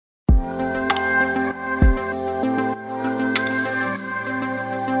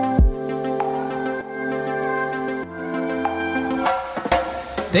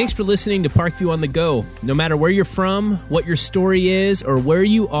Thanks for listening to Parkview on the Go. No matter where you're from, what your story is, or where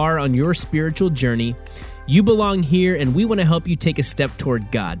you are on your spiritual journey, you belong here, and we want to help you take a step toward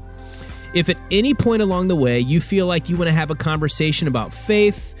God. If at any point along the way you feel like you want to have a conversation about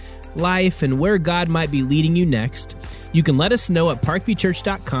faith, life, and where God might be leading you next, you can let us know at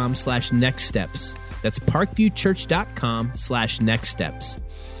parkviewchurch.com/nextsteps. That's parkviewchurch.com/nextsteps.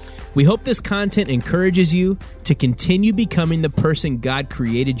 We hope this content encourages you to continue becoming the person God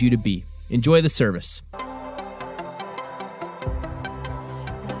created you to be. Enjoy the service. I've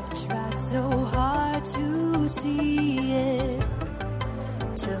tried so hard to see it.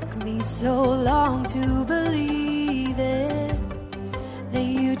 Took me so long to believe it. That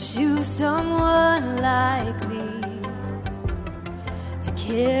you choose someone like me to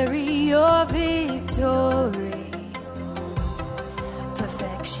carry your victory.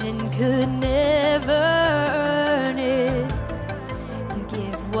 Perfection could never earn it. You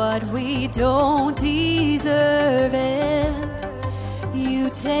give what we don't deserve, and you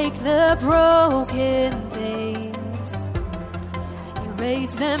take the broken things, you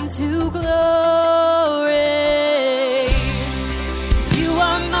raise them to glory. You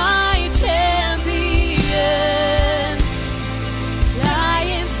are my champion.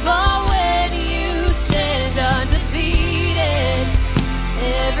 Giants fall when you stand undefeated.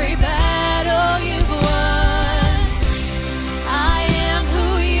 Every battle you've won, I am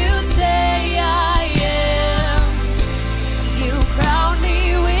who you say I am. You crown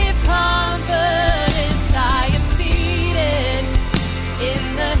me with confidence. I am seated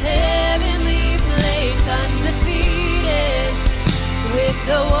in the heavenly place, undefeated, with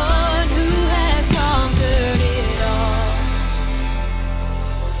the one who has conquered it all.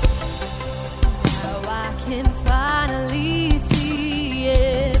 Now I can finally see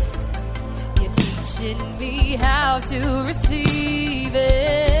it. You're teaching me how to receive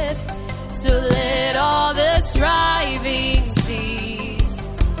it. So let all the striving cease.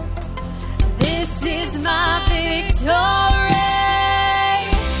 This is my victory.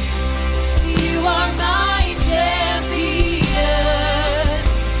 You are my champion.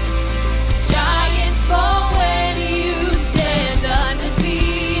 Giants fall when you stand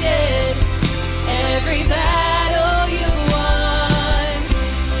undefeated. Every battle you've won,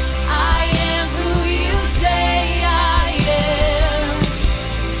 I am who you say I am.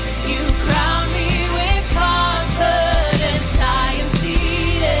 You crown me with confidence. I am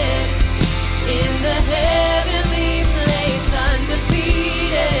seated in the heavenly place,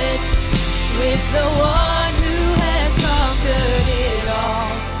 undefeated, with the one who has conquered it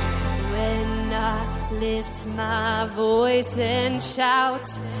all. When I lift my voice and shout,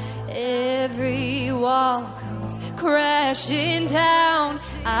 every wall comes crashing down.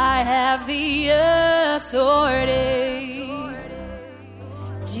 I have the authority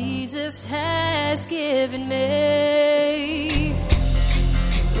Jesus has given me.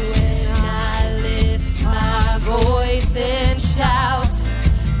 When I lift my voice and shout,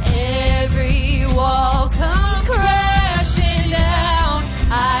 every wall comes crashing down.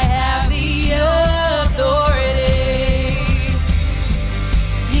 I have the authority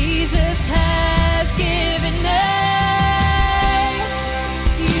Jesus has given me.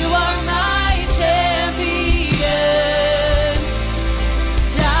 You are my champion.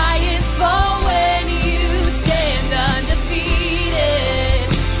 Giants fall when you stand undefeated.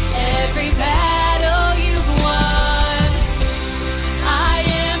 Every battle you've won, I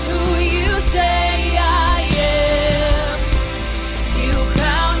am who you say I am. You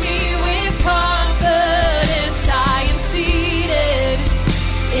crown me with confidence. I am seated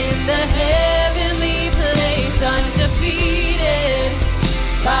in the heavenly place, undefeated,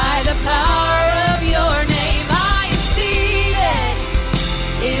 by the power of your name. I am seated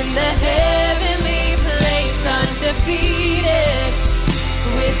in the heavenly place, undefeated,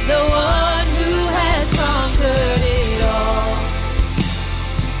 with the one who has conquered it all.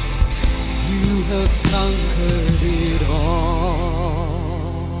 You have conquered it all.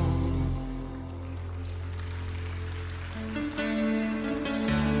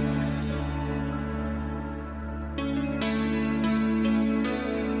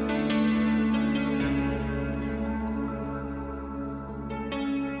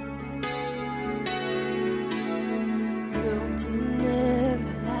 Robed in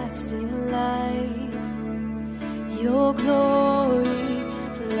everlasting light, your glory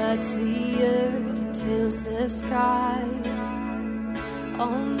floods the earth and fills the skies.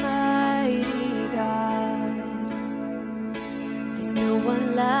 Almighty God, there's no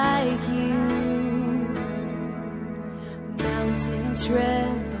one like you. Mountains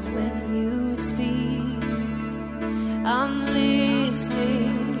tremble when you speak. I'm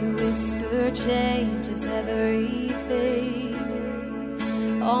listening whisper changes everything.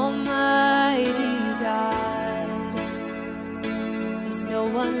 Almighty God, there's no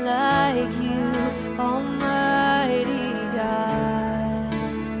one like you. Almighty God,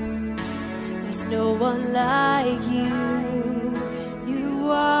 there's no one like you. You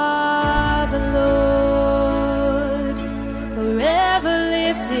are the Lord, forever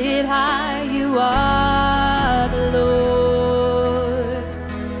lifted high. You are the Lord,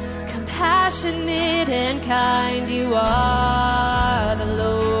 compassionate and kind. You are the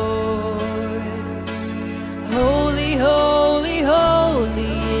Lord. Holy, holy,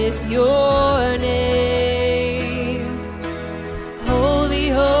 holy is your name. Holy,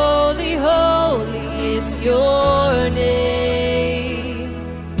 holy, holy is your name.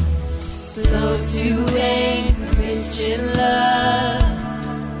 Slow to anger, rich in love.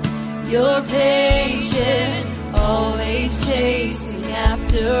 You're patient, always chasing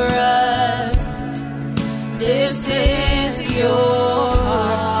after us. This is your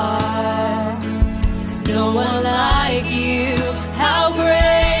heart. There's no one like you. How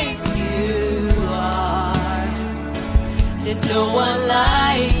great you are. There's no one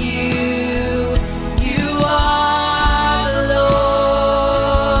like you. You are the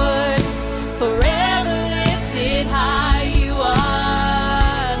Lord, forever lifted high. You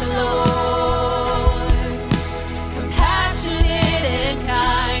are the Lord, compassionate and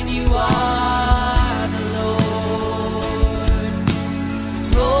kind. You are the Lord.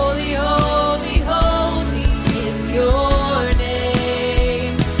 Holy, holy, holy is your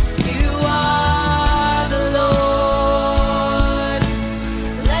name. You are the Lord.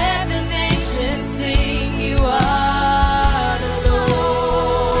 Let the nations sing. You are the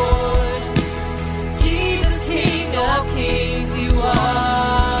Lord. Jesus, King of kings. You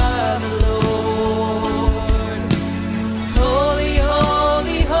are the Lord. Holy,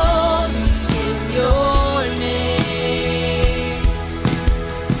 holy, holy is your name.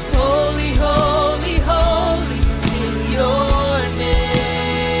 Holy, holy, holy is your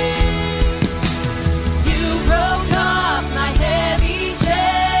name. You broke off my heavy chains,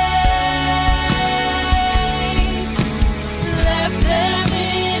 left them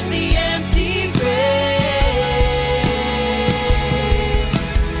in the empty grave.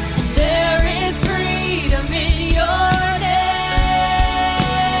 There is freedom in your name.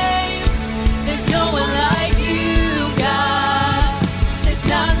 There's no one like you, God. There's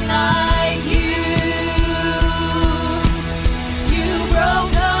none like you. You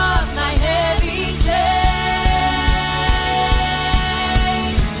broke off my heavy chains,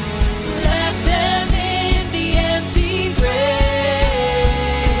 left them in the empty grave.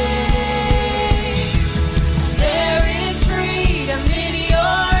 There is freedom in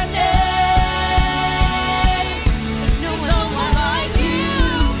your name. There's no one like you,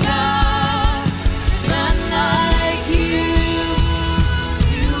 God. None like you.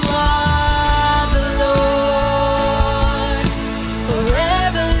 You are the Lord,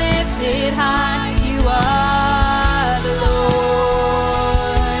 forever lifted high. You are the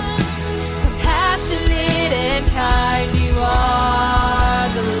Lord, compassionate and kind. You are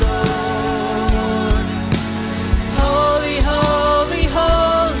the Lord. Holy, holy,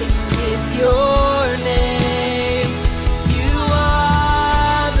 holy is your name. You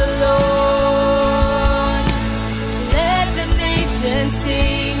are the Lord. Let the nations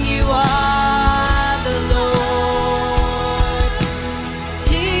sing. You are the Lord.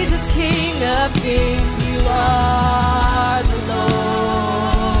 Jesus, King of kings. You are the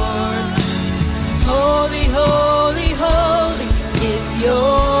Lord. Holy, holy, holy is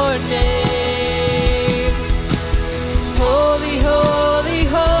your name. Holy, holy,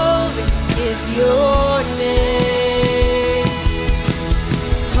 holy is your name.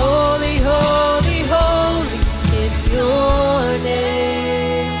 Holy, holy, holy is your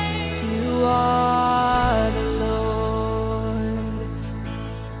name. You are the Lord.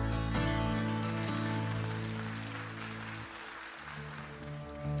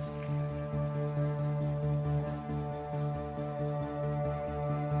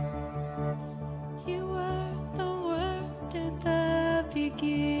 You were the Word at the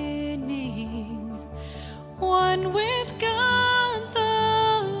beginning, one with God the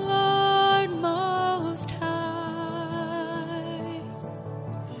Lord Most High.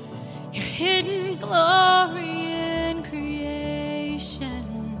 Your hidden glory in creation,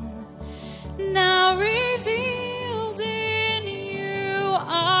 now revealed in you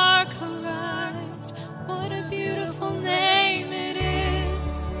are Christ. What a beautiful name it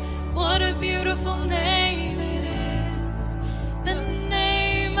is. What a beautiful name it is. The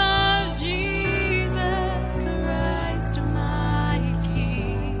name of Jesus Christ, my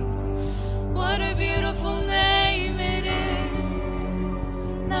King.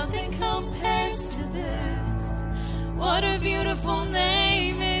 What a beautiful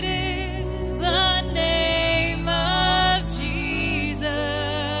name it is, the name of Jesus.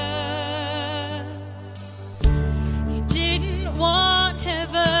 You didn't want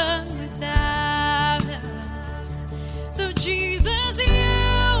heaven without us, so Jesus,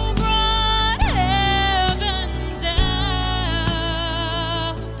 you brought heaven down.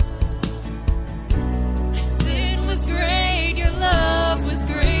 My sin was great, your love was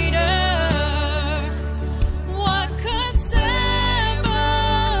greater. What could separate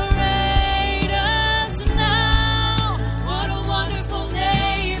us now? What a wonderful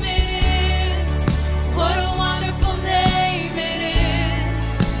name it is. What a wonderful name it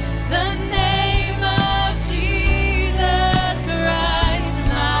is. The name of Jesus Christ,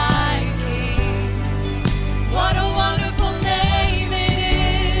 my King. What a wonderful name it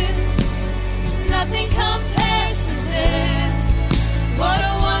is. Nothing compares to this. What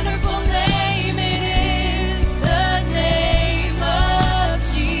a wonderful name it is. The name of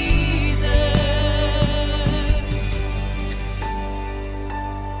Jesus.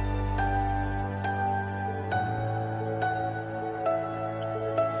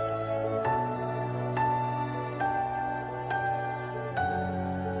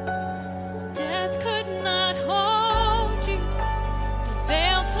 Death could not hold you. The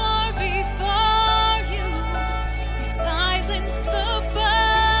veil tore before you. You silenced the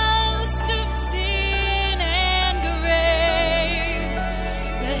boast of sin and grave.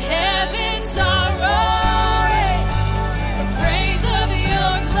 The heavens are roaring the praise of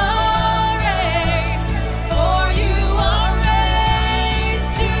your glory. For you are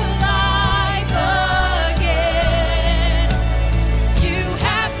raised to life again. You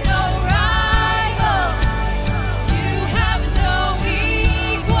have no rival. You have no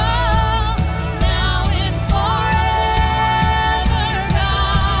equal. Now and forever,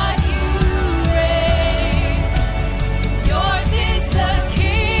 God, you reign. Yours is the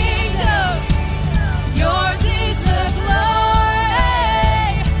kingdom. Yours is the glory.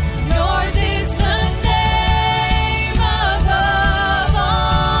 Yours is the name above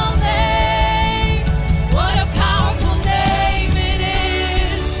all names. What a powerful name it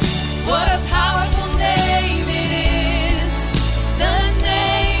is. What a powerful name it is. The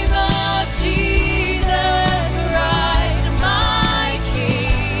name of Jesus Christ, my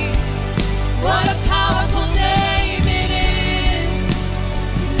King. What a powerful name it is.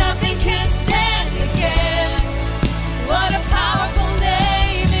 Nothing can stand against. What a powerful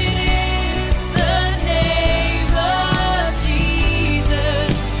name it is. The name of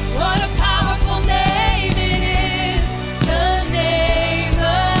Jesus. What a powerful name it is. The name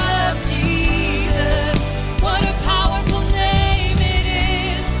of Jesus. What a powerful name it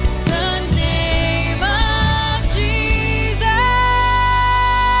is. The name of Jesus.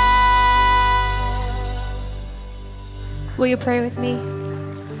 Will you pray with me?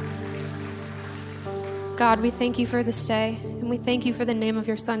 God, we thank you for this day, and we thank you for the name of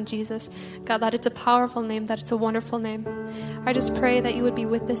your Son, Jesus. God, that it's a powerful name, that it's a wonderful name. I just pray that you would be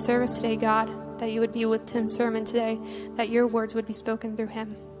with this service today, God, that you would be with Tim's sermon today, that your words would be spoken through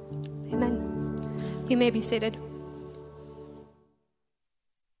him. Amen. You may be seated.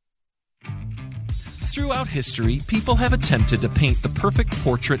 Throughout history, people have attempted to paint the perfect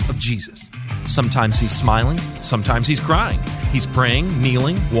portrait of Jesus. Sometimes he's smiling, sometimes he's crying. He's praying,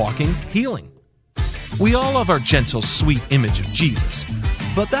 kneeling, walking, healing. We all love our gentle, sweet image of Jesus.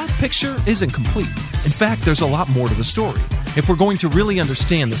 But that picture isn't complete. In fact, there's a lot more to the story. If we're going to really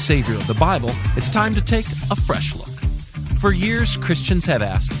understand the Savior of the Bible, it's time to take a fresh look. For years, Christians have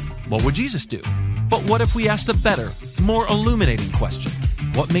asked, what would Jesus do? But what if we asked a better, more illuminating question?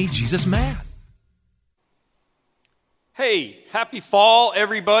 What made Jesus mad? Hey, happy fall,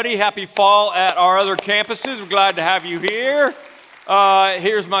 everybody. Happy fall at our other campuses. We're glad to have you here.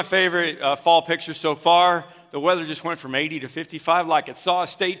 Here's my favorite fall picture so far. The weather just went from 80 to 55 like it saw a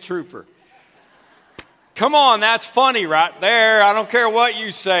state trooper. Come on, that's funny right there. I don't care what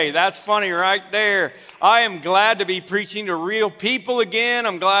you say. That's funny right there. I am glad to be preaching to real people again.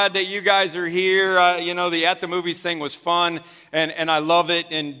 I'm glad that you guys are here. The At the Movies thing was fun, and I love it.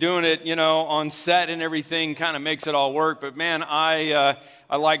 And doing it, on set and everything kind of makes it all work. But man, I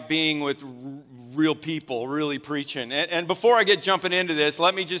like being with real people, really preaching. And before I get jumping into this,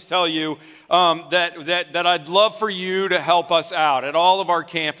 let me just tell you that I'd love for you to help us out at all of our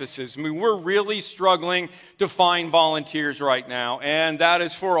campuses. I mean, we're really struggling to find volunteers right now, and that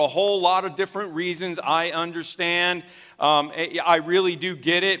is for a whole lot of different reasons. I understand. I really do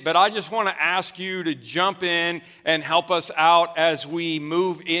get it, but I just want to ask you to jump in and help us out as we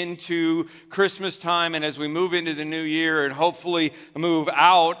move into Christmas time and as we move into the new year and hopefully move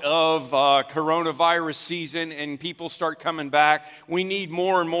out of coronavirus coronavirus season and people start coming back, we need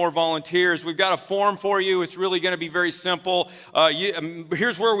more and more volunteers. We've got a form for you. It's really going to be very simple.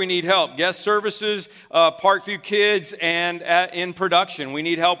 Here's where we need help. Guest services, Parkview Kids, and in production. We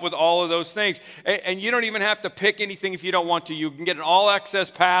need help with all of those things. And you don't even have to pick anything if you don't want to. You can get an all-access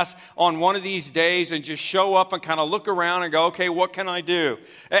pass on one of these days and just show up and kind of look around and go, okay, what can I do?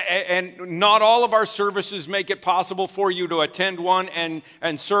 And not all of our services make it possible for you to attend one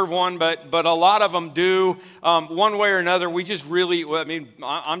and serve one, but a lot of them do. One way or another, we just really,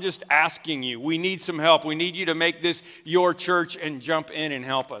 I'm just asking you. We need some help. We need you to make this your church and jump in and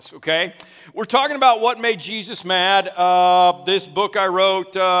help us, okay? We're talking about what made Jesus mad. This book I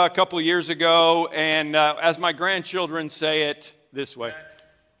wrote a couple of years ago, and as my grandchildren say it this way.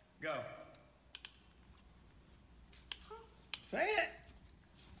 Go. Say it.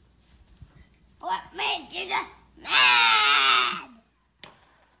 What made you mad?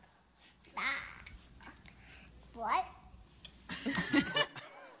 What?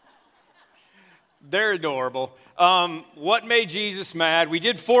 They're adorable. What made Jesus mad? We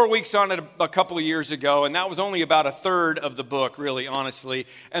did 4 weeks on it a couple of years ago, and that was only about a third of the book, really, honestly.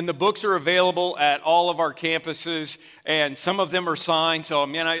 And the books are available at all of our campuses, and some of them are signed. So,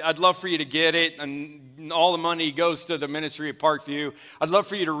 man, I'd love for you to get it, and all the money goes to the ministry at Parkview. I'd love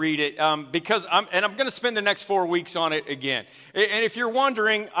for you to read it because I'm going to spend the next 4 weeks on it again. And if you're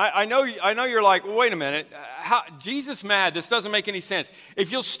wondering, I know you're like, well, wait a minute, Jesus mad? This doesn't make any sense.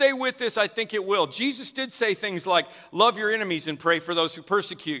 If you'll stay with this, I think it will. Jesus did say things like, love your enemies and pray for those who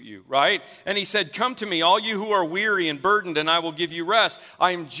persecute you, right? And he said, come to me, all you who are weary and burdened, and I will give you rest.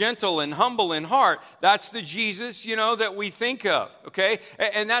 I am gentle and humble in heart. That's the Jesus, that we think of, okay?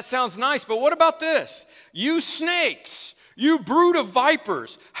 And that sounds nice, but what about this? You snakes, you brood of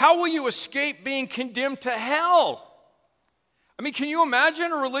vipers, how will you escape being condemned to hell? I mean, can you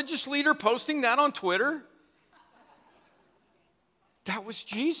imagine a religious leader posting that on Twitter? That was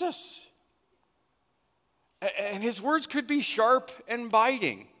Jesus. And his words could be sharp and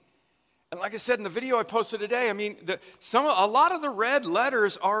biting. And like I said in the video I posted today, I mean, a lot of the red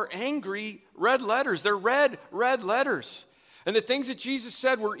letters are angry red letters. They're red letters. And the things that Jesus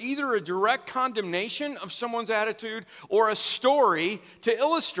said were either a direct condemnation of someone's attitude or a story to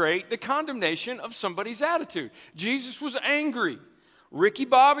illustrate the condemnation of somebody's attitude. Jesus was angry. Ricky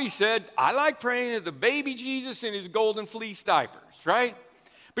Bobby said, I like praying to the baby Jesus in his golden fleece diapers, right?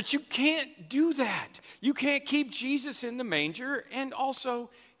 But you can't do that. You can't keep Jesus in the manger, and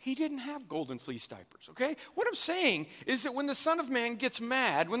also, he didn't have golden fleece diapers, okay? What I'm saying is that when the Son of Man gets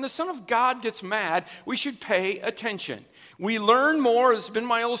mad, when the Son of God gets mad, we should pay attention. We learn more, this has been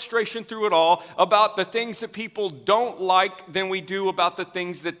my illustration through it all, about the things that people don't like than we do about the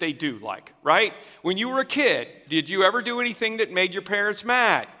things that they do like, right? When you were a kid, did you ever do anything that made your parents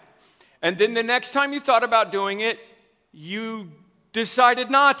mad? And then the next time you thought about doing it, you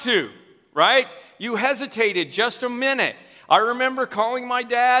decided not to, right? You hesitated just a minute. I remember calling my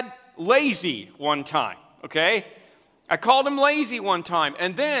dad lazy one time, okay? I called him lazy one time,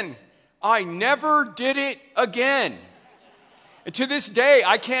 and then I never did it again. And to this day,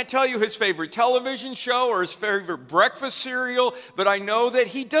 I can't tell you his favorite television show or his favorite breakfast cereal, but I know that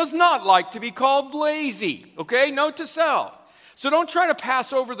he does not like to be called lazy, okay? Note to self. So don't try to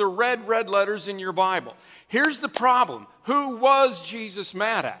pass over the red letters in your Bible. Here's the problem. Who was Jesus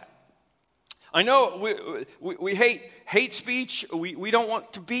mad at? I know we hate speech. We don't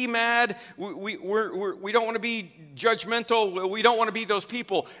want to be mad. We don't want to be judgmental. We don't want to be those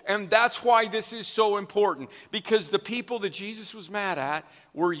people. And that's why this is so important. Because the people that Jesus was mad at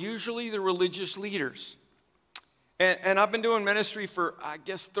were usually the religious leaders. And I've been doing ministry for, I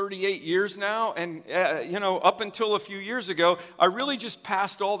guess, 38 years now. And, up until a few years ago, I really just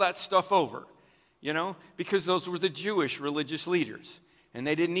passed all that stuff over, because those were the Jewish religious leaders. And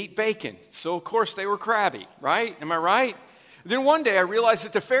they didn't eat bacon. So, of course, they were crabby, right? Am I right? Then one day I realized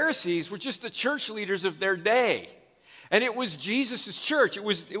that the Pharisees were just the church leaders of their day. And it was Jesus' church. It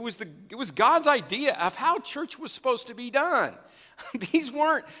was God's idea of how church was supposed to be done. These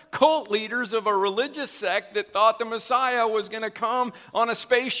weren't cult leaders of a religious sect that thought the Messiah was going to come on a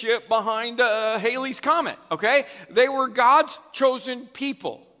spaceship behind Halley's Comet, okay? They were God's chosen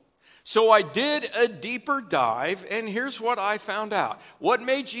people. So I did a deeper dive, and here's what I found out. What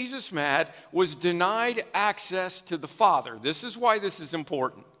made Jesus mad was denied access to the Father. This is why this is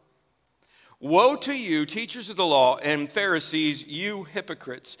important. Woe to you, teachers of the law and Pharisees, you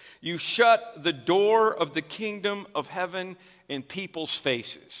hypocrites. You shut the door of the kingdom of heaven in people's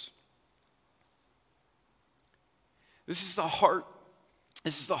faces. This is the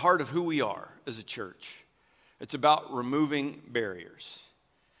heart of who we are as a church. It's about removing barriers.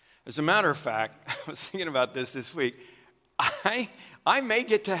 As a matter of fact, I was thinking about this week. I may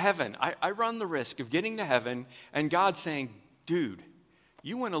get to heaven. I run the risk of getting to heaven and God saying, dude,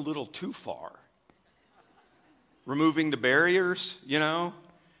 you went a little too far. Removing the barriers,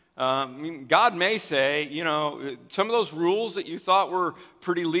 God may say, some of those rules that you thought were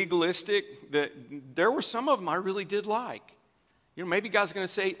pretty legalistic, that there were some of them I really did like. Maybe God's going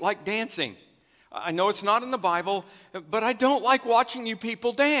to say, like dancing. I know it's not in the Bible, but I don't like watching you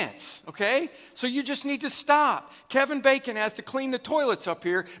people dance, okay? So you just need to stop. Kevin Bacon has to clean the toilets up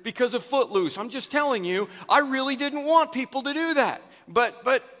here because of Footloose. I'm just telling you, I really didn't want people to do that. But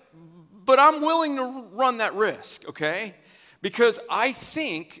I'm willing to run that risk, okay? Because I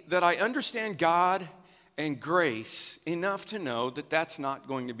think that I understand God and grace enough to know that that's not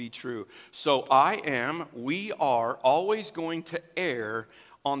going to be true. So we are always going to err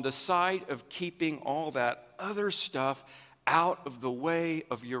on the side of keeping all that other stuff out of the way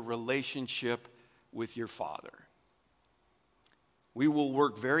of your relationship with your Father. We will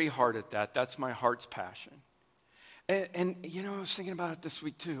work very hard at that. That's my heart's passion. And I was thinking about it this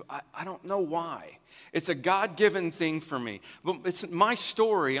week too. I don't know why. It's a God-given thing for me. But it's my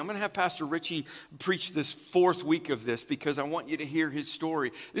story. I'm going to have Pastor Richie preach this 4th week of this because I want you to hear his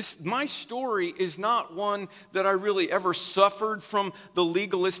story. My story is not one that I really ever suffered from the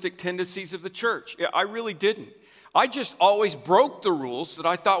legalistic tendencies of the church. I really didn't. I just always broke the rules that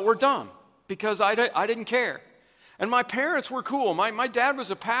I thought were dumb because I didn't care. And my parents were cool. My dad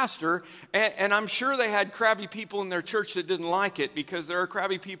was a pastor, and I'm sure they had crabby people in their church that didn't like it because there are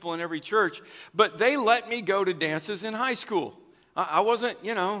crabby people in every church. But they let me go to dances in high school. I wasn't,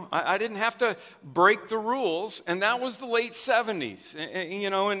 I didn't have to break the rules. And that was the late 70s,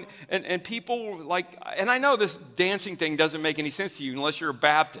 and people were like, and I know this dancing thing doesn't make any sense to you unless you're a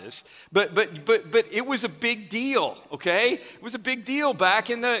Baptist, but it was a big deal, okay? It was a big deal back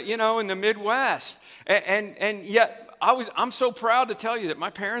in the, in the Midwest. And yet I'm so proud to tell you that my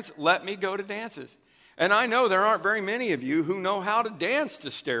parents let me go to dances. And I know there aren't very many of you who know how to dance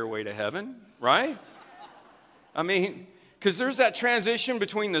to Stairway to Heaven, right? I mean, because there's that transition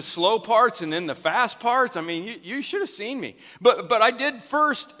between the slow parts and then the fast parts. I mean, you should have seen me. But I did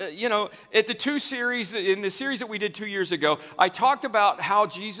first, at in the series that we did 2 years ago, I talked about how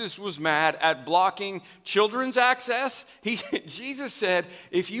Jesus was mad at blocking children's access. Jesus said,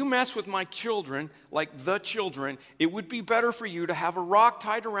 if you mess with my children, like the children, it would be better for you to have a rock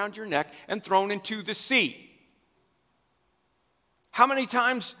tied around your neck and thrown into the sea. How many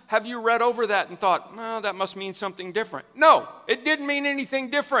times have you read over that and thought, that must mean something different? No, it didn't mean anything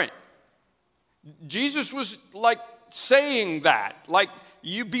different. Jesus was like saying that, like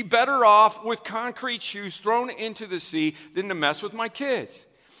you'd be better off with concrete shoes thrown into the sea than to mess with my kids.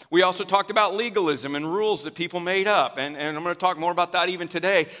 We also talked about legalism and rules that people made up, and I'm going to talk more about that even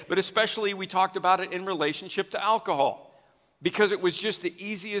today, but especially we talked about it in relationship to alcohol because it was just the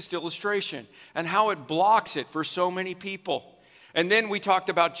easiest illustration and how it blocks it for so many people. And then we talked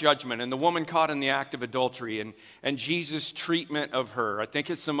about judgment and the woman caught in the act of adultery and Jesus' treatment of her. I think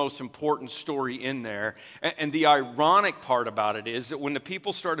it's the most important story in there. And the ironic part about it is that when the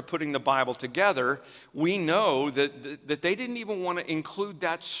people started putting the Bible together, we know that they didn't even want to include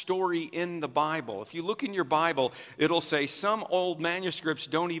that story in the Bible. If you look in your Bible, it'll say some old manuscripts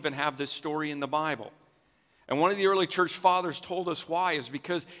don't even have this story in the Bible. And one of the early church fathers told us why is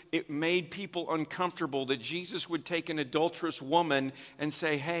because it made people uncomfortable that Jesus would take an adulterous woman and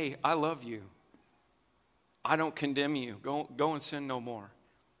say, hey, I love you. I don't condemn you. Go and sin no more.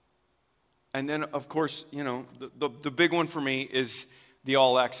 And then, of course, the big one for me is the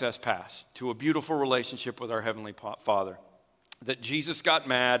all access pass to a beautiful relationship with our Heavenly Father. That Jesus got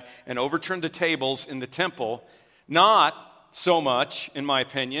mad and overturned the tables in the temple, not so much, in my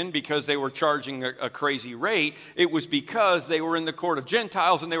opinion, because they were charging a crazy rate. It was because they were in the court of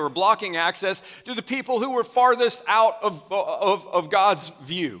Gentiles and they were blocking access to the people who were farthest out of God's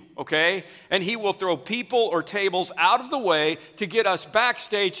view, okay? And he will throw people or tables out of the way to get us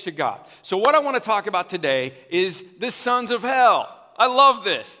backstage to God. So what I want to talk about today is the sons of hell. I love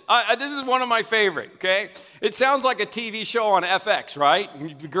this. This is one of my favorite, okay? It sounds like a TV show on FX, right?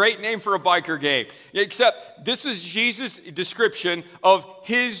 Great name for a biker game. Except this is Jesus' description of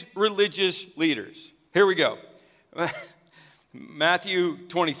his religious leaders. Here we go. Matthew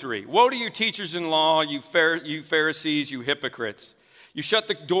 23. Woe to you teachers in law, you Pharisees, you hypocrites. You shut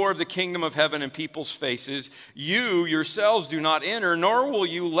the door of the kingdom of heaven in people's faces. You yourselves do not enter, nor will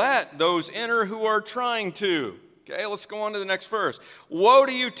you let those enter who are trying to. Okay, let's go on to the next verse. Woe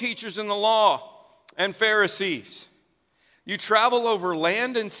to you, teachers in the law and Pharisees, You travel over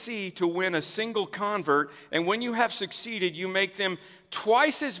land and sea to win a single convert, and when you have succeeded, you make them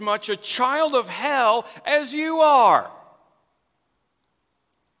twice as much a child of hell as you are.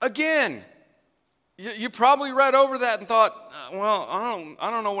 Again, you probably read over that and thought, well, I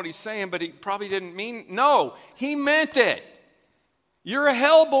don't know what he's saying, but he probably didn't mean. No, he meant it. You're a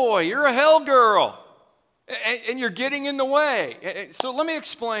hell boy. You're a hell girl. And you're getting in the way. So let me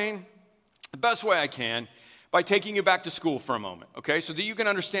explain the best way I can by taking you back to school for a moment, okay, so that you can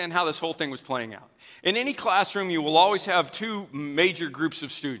understand how this whole thing was playing out. In any classroom, you will always have two major groups of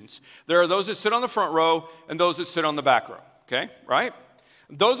students. There are those that sit on the front row and those that sit on the back row, okay, right?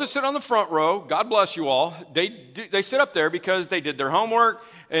 Those that sit on the front row, God bless you all, they sit up there because they did their homework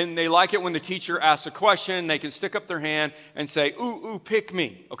and they like it when the teacher asks a question. They can stick up their hand and say, ooh, pick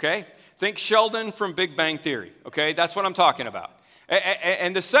me, okay? Think Sheldon from Big Bang Theory, okay? That's what I'm talking about.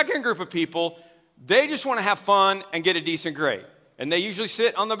 And the second group of people, they just want to have fun and get a decent grade. And they usually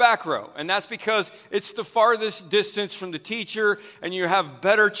sit on the back row. And that's because it's the farthest distance from the teacher and you have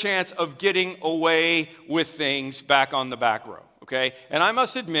better chance of getting away with things back on the back row. Okay? And I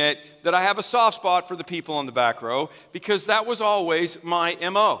must admit that I have a soft spot for the people on the back row because that was always my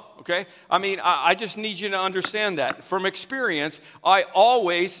MO. Okay? I mean, I just need you to understand that. From experience, I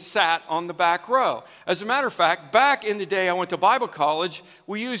always sat on the back row. As a matter of fact, back in the day I went to Bible college,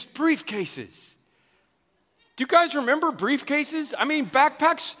 we used briefcases. Do you guys remember briefcases? I mean,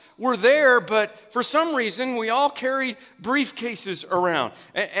 backpacks were there, but for some reason, we all carried briefcases around.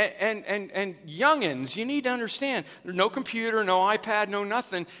 And youngins, you need to understand, there's no computer, no iPad, no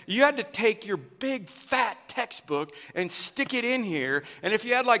nothing. You had to take your big, fat textbook and stick it in here. And if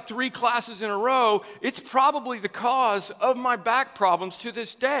you had like 3 classes in a row, it's probably the cause of my back problems to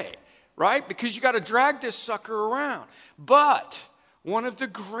this day, right? Because you got to drag this sucker around. But one of the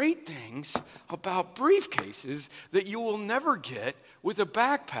great things about briefcases that you will never get with a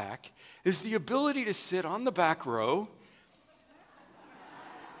backpack is the ability to sit on the back row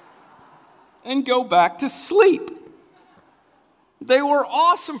and go back to sleep. They were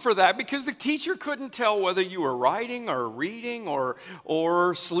awesome for that because the teacher couldn't tell whether you were writing or reading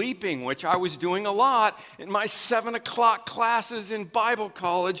or sleeping, which I was doing a lot in my 7 o'clock classes in Bible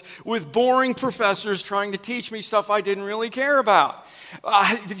college with boring professors trying to teach me stuff I didn't really care about.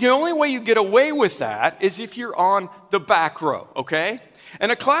 The only way you get away with that is if you're on the back row, okay?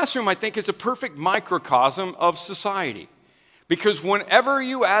 And a classroom, I think, is a perfect microcosm of society because whenever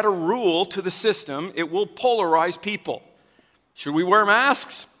you add a rule to the system, it will polarize people. Should we wear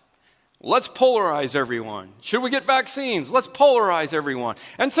masks? Let's polarize everyone. Should we get vaccines? Let's polarize everyone.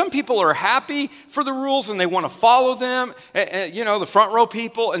 And some people are happy for the rules and they want to follow them, you know, the front row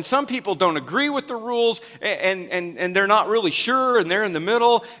people. And some people don't agree with the rules and they're not really sure and they're in the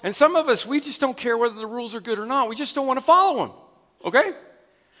middle. And some of us, we just don't care whether the rules are good or not. We just don't want to follow them, okay?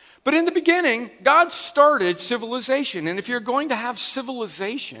 But in the beginning, God started civilization. And if you're going to have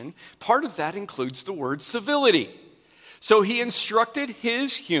civilization, part of that includes the word civility. So he instructed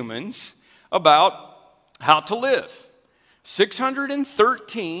his humans about how to live.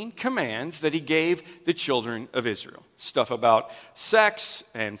 613 commands that he gave the children of Israel. Stuff about sex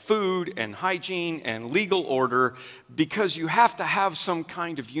and food and hygiene and legal order because you have to have some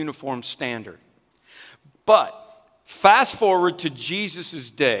kind of uniform standard. But fast forward to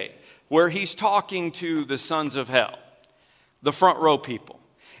Jesus' day where he's talking to the sons of hell, the front row people.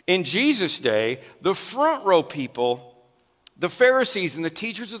 In Jesus' day, the front row people, the Pharisees and the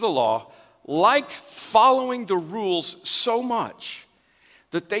teachers of the law, liked following the rules so much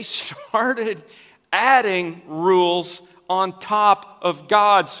that they started adding rules on top of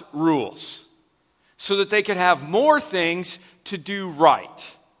God's rules so that they could have more things to do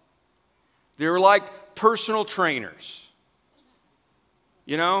right. They were like personal trainers.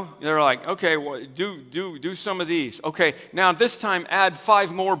 You know, they're like, okay, well, do some of these. Okay, now this time add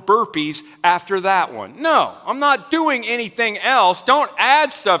 5 more burpees after that one. No, I'm not doing anything else. Don't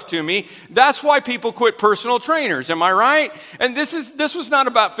add stuff to me. That's why people quit personal trainers. Am I right? And this was not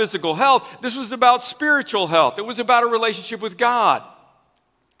about physical health. This was about spiritual health. It was about a relationship with God.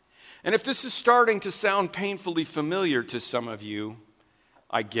 And if this is starting to sound painfully familiar to some of you,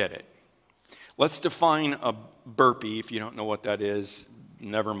 I get it. Let's define a burpee. If you don't know what that is,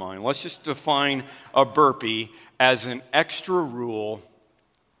 never mind. Let's just define a burpee as an extra rule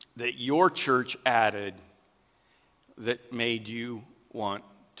that your church added that made you want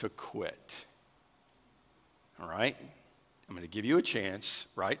to quit. All right? I'm going to give you a chance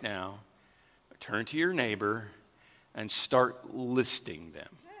right now. Turn to your neighbor and start listing them.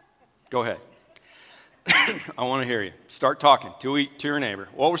 Go ahead. I want to hear you. Start talking to your neighbor.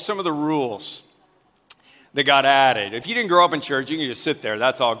 What were some of the rules that got added. If you didn't grow up in church, you can just sit there.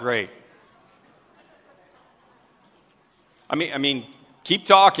 That's all great. I mean, keep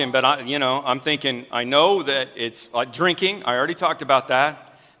talking, but I'm thinking, I know that it's like drinking. I already talked about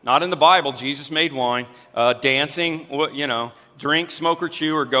that. Not in the Bible. Jesus made wine. Dancing, drink, smoke, or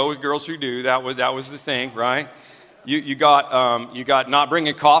chew, or go with girls who do. That was the thing, right? You got not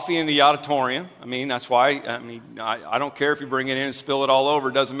bringing coffee in the auditorium. I mean, that's why. I don't care if you bring it in and spill it all over.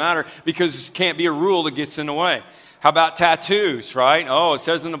 It doesn't matter, because it can't be a rule that gets in the way. How about tattoos, right? Oh, it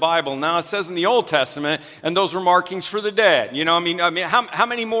says in the Bible. Now it says in the Old Testament, and those were markings for the dead. How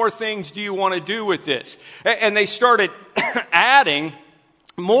many more things do you want to do with this? And they started adding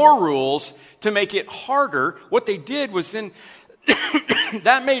more rules to make it harder. What they did was then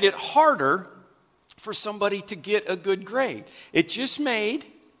that made it harder for somebody to get a good grade. It just made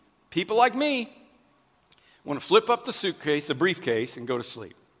people like me want to flip up the briefcase, and go to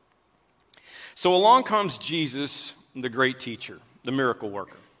sleep. So along comes Jesus, the great teacher, the miracle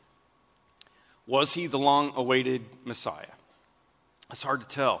worker. Was he the long-awaited Messiah? It's hard to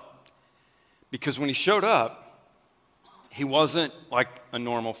tell, because when he showed up, he wasn't like a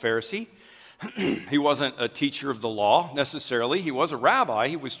normal Pharisee. He wasn't a teacher of the law necessarily. He was a rabbi.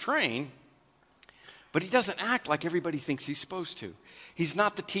 He was trained. But he doesn't act like everybody thinks he's supposed to. He's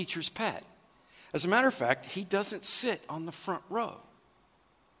not the teacher's pet. As a matter of fact, he doesn't sit on the front row.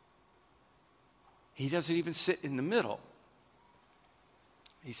 He doesn't even sit in the middle.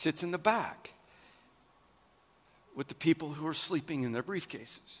 He sits in the back with the people who are sleeping in their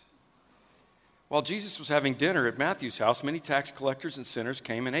briefcases. While Jesus was having dinner at Matthew's house, many tax collectors and sinners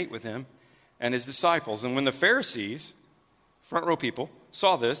came and ate with him and his disciples. And when the Pharisees, front row people,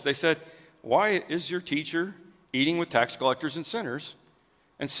 saw this, they said, "Why is your teacher eating with tax collectors and sinners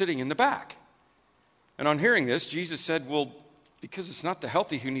and sitting in the back?" And on hearing this, Jesus said, "Well, because it's not the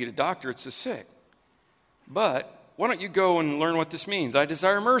healthy who need a doctor, it's the sick. But why don't you go and learn what this means? I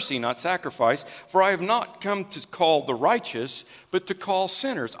desire mercy, not sacrifice, for I have not come to call the righteous, but to call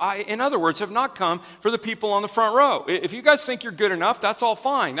sinners." I, in other words, have not come for the people on the front row. If you guys think you're good enough, that's all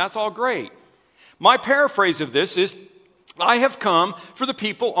fine. That's all great. My paraphrase of this is, I have come for the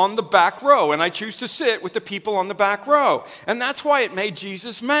people on the back row, and I choose to sit with the people on the back row. And that's why it made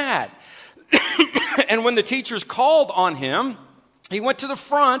Jesus mad. And when the teachers called on him, he went to the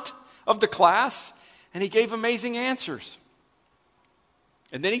front of the class and he gave amazing answers.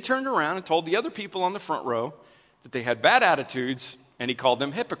 And then he turned around and told the other people on the front row that they had bad attitudes, and he called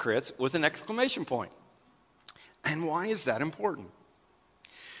them hypocrites with an exclamation point. And why is that important?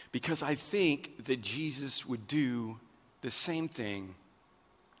 Because I think that Jesus would do the same thing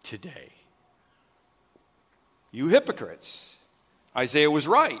today. You hypocrites. Isaiah was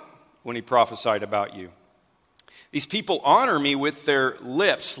right when he prophesied about you. These people honor me with their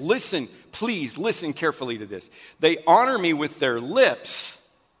lips. Listen, please listen carefully to this. They honor me with their lips,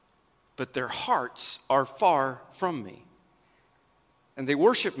 but their hearts are far from me. And they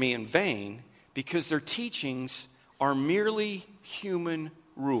worship me in vain because their teachings are merely human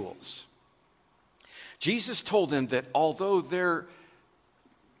rules. Jesus told them that although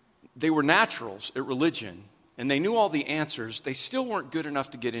they were naturals at religion and they knew all the answers, they still weren't good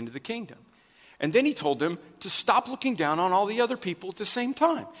enough to get into the kingdom. And then he told them to stop looking down on all the other people at the same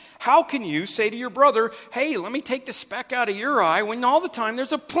time. How can you say to your brother, "Hey, let me take the speck out of your eye," when all the time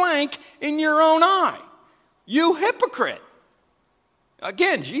there's a plank in your own eye? You hypocrite.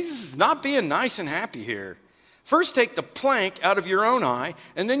 Again, Jesus is not being nice and happy here. First, take the plank out of your own eye,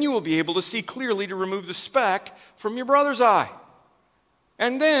 and then you will be able to see clearly to remove the speck from your brother's eye.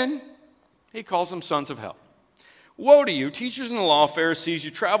 And then he calls them sons of hell. Woe to you, teachers in the law, Pharisees,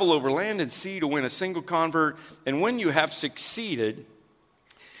 you travel over land and sea to win a single convert, and when you have succeeded,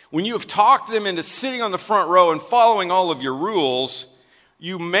 when you have talked them into sitting on the front row and following all of your rules,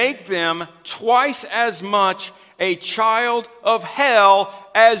 you make them twice as much a child of hell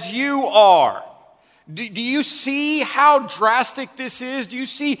as you are. Do you see how drastic this is? Do you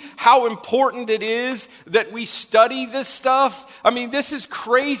see how important it is that we study this stuff? I mean, this is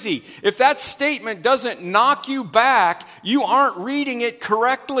crazy. If that statement doesn't knock you back, you aren't reading it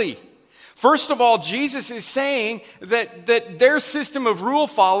correctly. First of all, Jesus is saying that their system of rule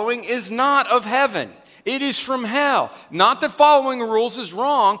following is not of heaven. It is from hell. Not that following rules is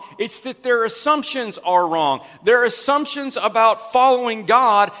wrong, it's that their assumptions are wrong. Their assumptions about following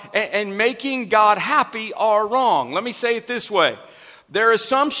God and making God happy are wrong. Let me say it this way. Their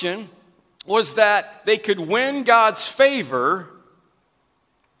assumption was that they could win God's favor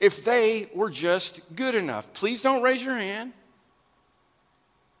if they were just good enough. Please don't raise your hand.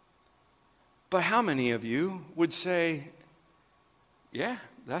 But how many of you would say, "Yeah,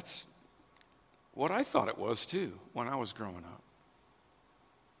 that's what I thought it was too when I was growing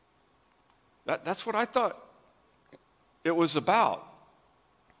up. That's what I thought it was about,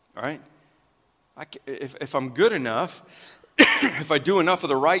 all right? If I'm good enough, if I do enough of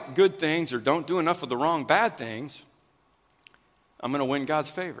the right good things or don't do enough of the wrong bad things, I'm going to win God's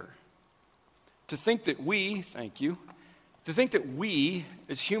favor. To think that we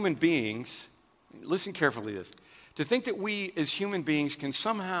as human beings, listen carefully to this, to think that we as human beings can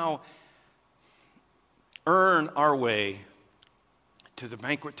somehow earn our way to the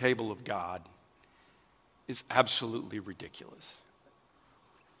banquet table of God is absolutely ridiculous.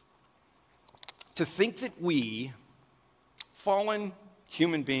 To think that we, fallen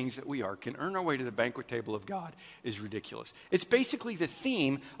human beings that we are, can earn our way to the banquet table of God is ridiculous. It's basically the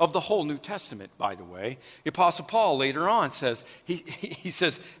theme of the whole New Testament, by the way. The Apostle Paul later on says, he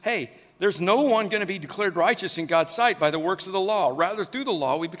says, hey, there's no one going to be declared righteous in God's sight by the works of the law. Rather, through the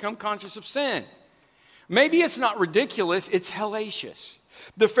law, we become conscious of sin. Maybe it's not ridiculous, it's hellacious.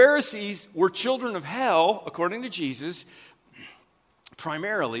 The Pharisees were children of hell, according to Jesus,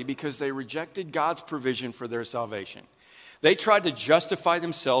 primarily because they rejected God's provision for their salvation. They tried to justify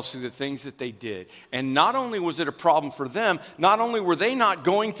themselves through the things that they did. And not only was it a problem for them, not only were they not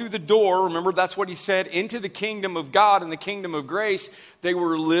going through the door, remember that's what he said, into the kingdom of God and the kingdom of grace, they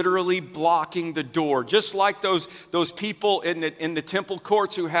were literally blocking the door. Just like those people in the temple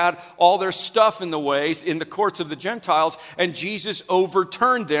courts who had all their stuff in the ways, in the courts of the Gentiles, and Jesus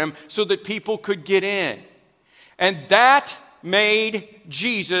overturned them so that people could get in. And that made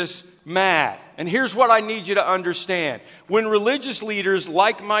Jesus mad. And here's what I need you to understand. When religious leaders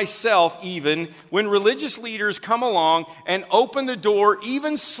like myself even, when religious leaders come along and open the door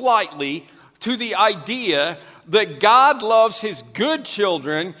even slightly to the idea that God loves his good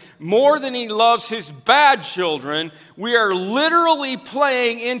children more than he loves his bad children, we are literally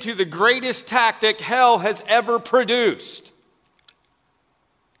playing into the greatest tactic hell has ever produced.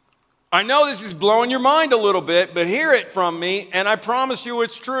 I know this is blowing your mind a little bit, but hear it from me, and I promise you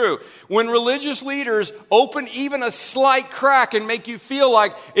it's true. When religious leaders open even a slight crack and make you feel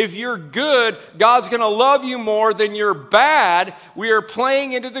like if you're good, God's going to love you more than you're bad, we are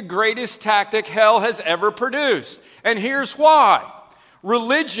playing into the greatest tactic hell has ever produced. And here's why.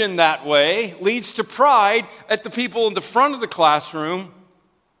 Religion that way leads to pride at the people in the front of the classroom,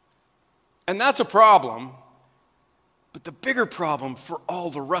 and that's a problem. But the bigger problem for all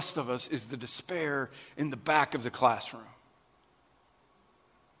the rest of us is the despair in the back of the classroom.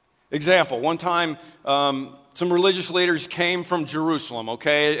 Example, one time some religious leaders came from Jerusalem,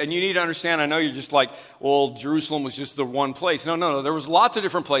 okay? And you need to understand, I know you're just like, well, Jerusalem was just the one place. No, there was lots of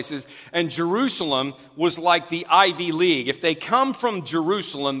different places. And Jerusalem was like the Ivy League. If they come from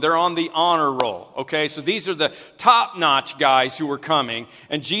Jerusalem, they're on the honor roll, okay? So these are the top-notch guys who are coming.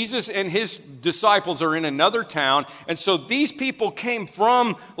 And Jesus and his disciples are in another town. And so these people came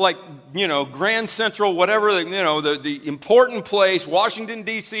from like, Grand Central, whatever, the important place, Washington,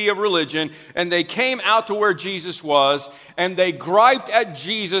 D.C. of religion. And they came out to where Jesus was, and they griped at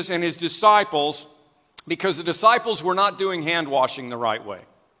Jesus and his disciples because the disciples were not doing hand washing the right way.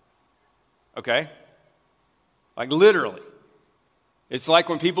 Okay? Like literally. It's like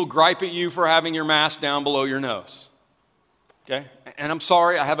when people gripe at you for having your mask down below your nose. Okay? And I'm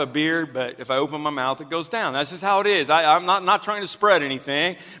sorry, I have a beard, but if I open my mouth, it goes down. That's just how it is. I'm not trying to spread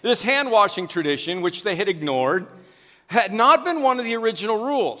anything. This hand washing tradition, which they had ignored, had not been one of the original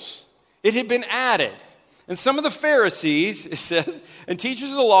rules. It had been added. And some of the Pharisees, it says, and teachers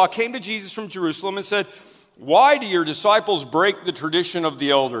of the law came to Jesus from Jerusalem and said, "Why do your disciples break the tradition of the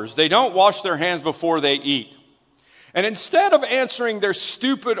elders? They don't wash their hands before they eat." And instead of answering their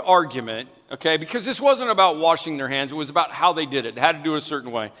stupid argument, okay, because this wasn't about washing their hands, it was about how they did it. It had to do it a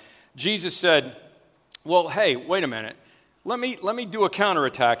certain way. Jesus said, well, hey, wait a minute. Let me do a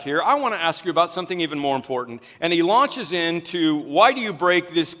counterattack here. I want to ask you about something even more important. And he launches into, why do you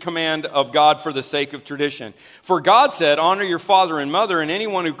break this command of God for the sake of tradition? For God said, honor your father and mother, and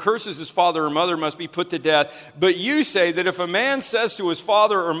anyone who curses his father or mother must be put to death. But you say that if a man says to his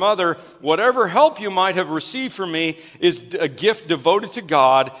father or mother, whatever help you might have received from me is a gift devoted to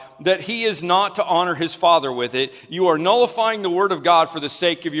God, that he is not to honor his father with it. You are nullifying the word of God for the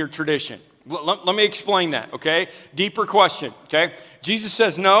sake of your tradition. Let me explain that, okay? Deeper question, okay? Jesus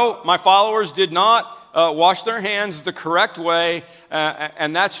says, no, my followers did not wash their hands the correct way,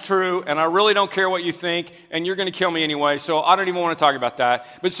 and that's true, and I really don't care what you think, and you're going to kill me anyway, so I don't even want to talk about that.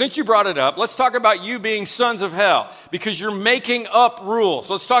 But since you brought it up, let's talk about you being sons of hell, because you're making up rules.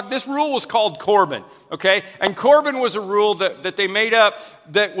 Let's talk, this rule was called Corban, okay? And Corban was a rule that they made up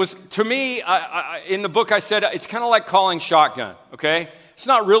that was, to me, in the book I said, it's kind of like calling shotgun, okay? It's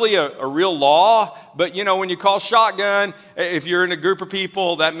not really a real law, but when you call shotgun, if you're in a group of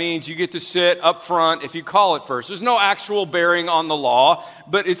people, that means you get to sit up front if you call it first. There's no actual bearing on the law,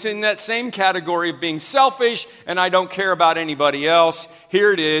 but it's in that same category of being selfish and I don't care about anybody else.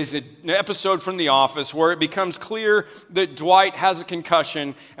 Here it is, an episode from The Office where it becomes clear that Dwight has a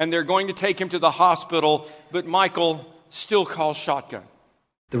concussion and they're going to take him to the hospital, but Michael still calls shotgun.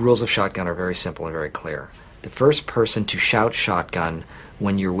 The rules of shotgun are very simple and very clear. The first person to shout shotgun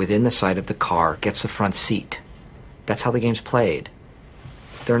when you're within the sight of the car gets the front seat. That's how the game's played.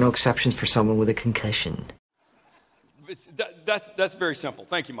 There are no exceptions for someone with a concussion. That's very simple.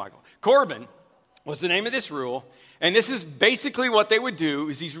 Thank you, Michael. Corbin was the name of this rule, and this is basically what they would do,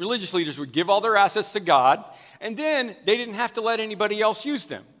 is these religious leaders would give all their assets to God, and then they didn't have to let anybody else use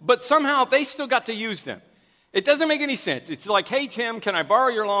them. But somehow they still got to use them. It doesn't make any sense. It's like, hey, Tim, can I borrow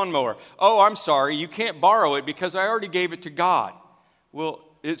your lawnmower? Oh, I'm sorry, you can't borrow it because I already gave it to God. Well,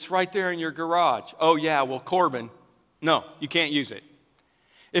 it's right there in your garage. Oh, yeah, well, Corbin, no, you can't use it.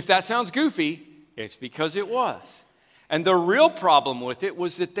 If that sounds goofy, it's because it was. And the real problem with it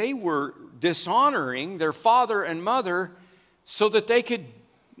was that they were dishonoring their father and mother so that they could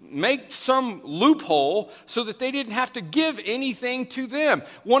make some loophole so that they didn't have to give anything to them.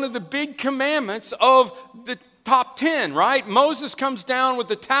 One of the big commandments of the top 10, right? Moses comes down with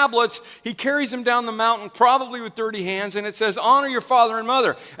the tablets. He carries them down the mountain, probably with dirty hands, and it says, honor your father and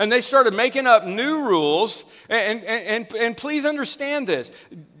mother. And they started making up new rules. And please understand this.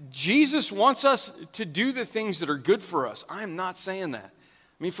 Jesus wants us to do the things that are good for us. I'm not saying that.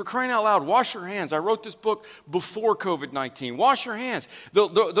 I mean, for crying out loud, wash your hands. I wrote this book before COVID-19. Wash your hands.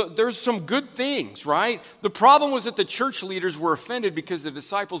 There's some good things, right? The problem was that the church leaders were offended because the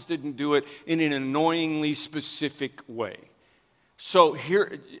disciples didn't do it in an annoyingly specific way. So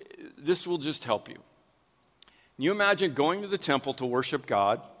here, this will just help you. Can you imagine going to the temple to worship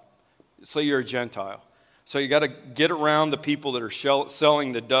God? Say you're a Gentile. So you got to get around the people that are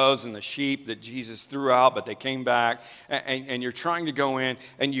selling the doves and the sheep that Jesus threw out, but they came back, and you're trying to go in,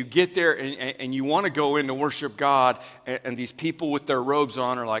 and you get there, and you want to go in to worship God, and these people with their robes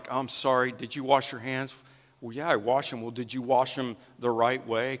on are like, I'm sorry, did you wash your hands? Well, yeah, I washed them. Well, did you wash them the right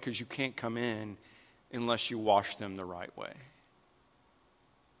way? Because you can't come in unless you wash them the right way.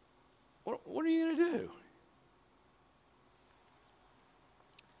 What are you going to do?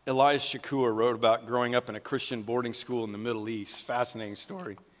 Elias Shakur wrote about growing up in a Christian boarding school in the Middle East. Fascinating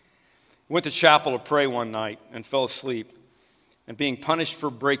story. He went to chapel to pray one night and fell asleep, and being punished for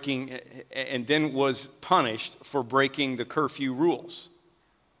breaking, and then was punished for breaking the curfew rules.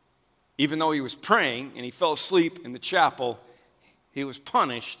 Even though he was praying and he fell asleep in the chapel, he was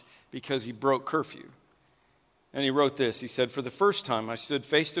punished because he broke curfew. And he wrote this. He said, for the first time, I stood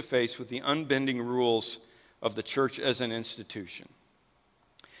face to face with the unbending rules of the church as an institution.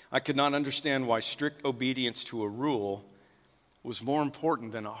 I could not understand why strict obedience to a rule was more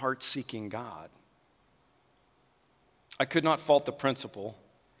important than a heart-seeking God. I could not fault the principal.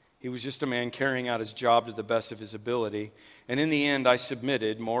 He was just a man carrying out his job to the best of his ability. And in the end, I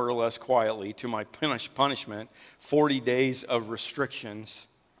submitted, more or less quietly, to my punishment, 40 days of restrictions.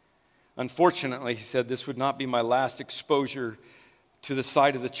 Unfortunately, he said, this would not be my last exposure to the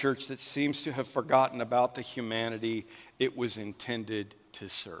side of the church that seems to have forgotten about the humanity it was intended to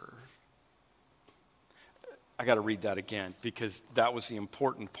serve. I got to read that again because that was the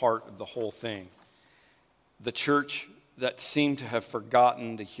important part of the whole thing. The church that seemed to have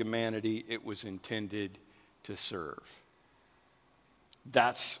forgotten the humanity it was intended to serve.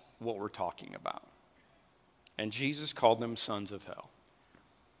 That's what we're talking about. And Jesus called them sons of hell.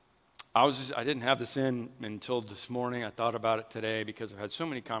 I didn't have this in until this morning. I thought about it today because I've had so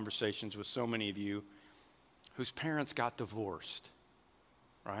many conversations with so many of you whose parents got divorced.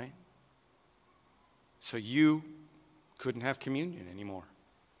 Right? So you couldn't have communion anymore.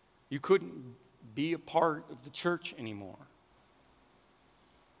 You couldn't be a part of the church anymore.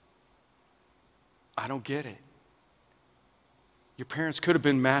 I don't get it. Your parents could have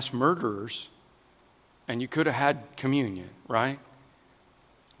been mass murderers and you could have had communion, right?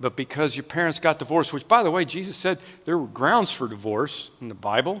 But because your parents got divorced, which, by the way, Jesus said there were grounds for divorce in the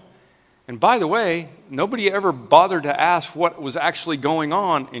Bible. And by the way, nobody ever bothered to ask what was actually going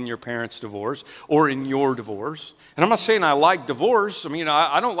on in your parents' divorce or in your divorce. And I'm not saying I like divorce. I mean,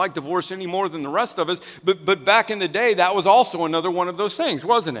 I don't like divorce any more than the rest of us. But back in the day, that was also another one of those things,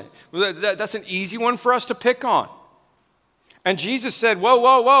 wasn't it? That's an easy one for us to pick on. And Jesus said, whoa,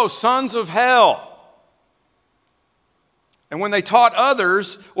 whoa, whoa, sons of hell. And when they taught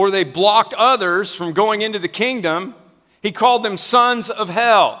others or they blocked others from going into the kingdom, he called them sons of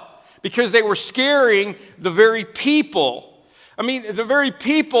hell. Because they were scaring the very people I mean, the very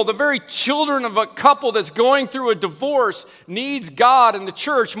people, the very children of a couple that's going through a divorce needs God and the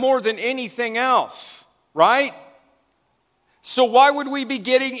church more than anything else, right? So why would we be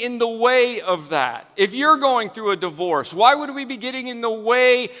getting in the way of that? If you're going through a divorce, why would we be getting in the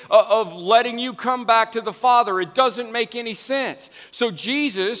way of letting you come back to the Father? It doesn't make any sense. So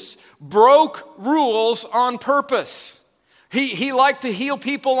Jesus broke rules on purpose. He liked to heal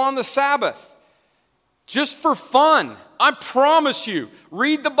people on the Sabbath just for fun. I promise you,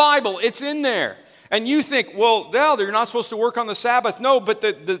 read the Bible, it's in there. And you think, well, no, you're not supposed to work on the Sabbath. No, but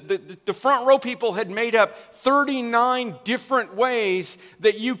the front row people had made up 39 different ways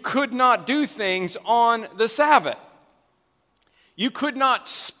that you could not do things on the Sabbath. You could not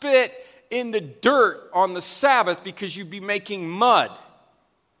spit in the dirt on the Sabbath because you'd be making mud.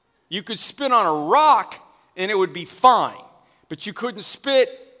 You could spit on a rock and it would be fine. But you couldn't spit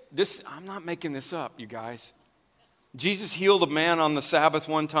this. I'm not making this up, you guys. Jesus healed a man on the Sabbath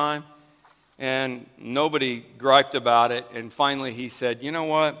one time. And nobody griped about it. And finally he said, you know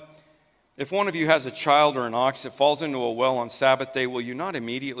what? If one of you has a child or an ox that falls into a well on Sabbath day, will you not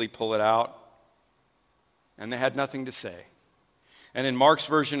immediately pull it out? And they had nothing to say. And in Mark's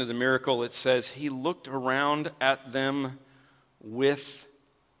version of the miracle, it says, he looked around at them with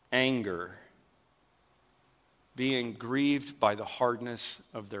anger, being grieved by the hardness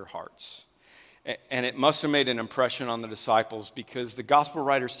of their hearts. And it must have made an impression on the disciples because the gospel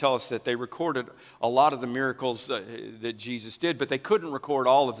writers tell us that they recorded a lot of the miracles that Jesus did, but they couldn't record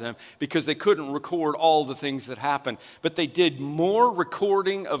all of them because they couldn't record all the things that happened. But they did more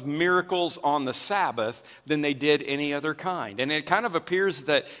recording of miracles on the Sabbath than they did any other kind. And it kind of appears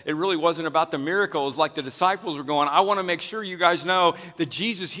that it really wasn't about the miracles, like the disciples were going, I want to make sure you guys know that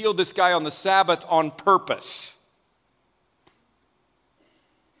Jesus healed this guy on the Sabbath on purpose.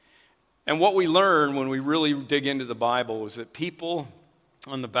 And what we learn when we really dig into the Bible is that people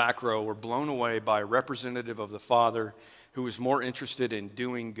on the back row were blown away by a representative of the Father who was more interested in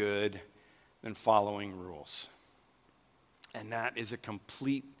doing good than following rules. And that is a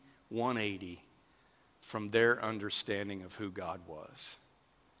complete 180 from their understanding of who God was.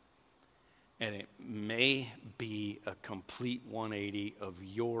 And it may be a complete 180 of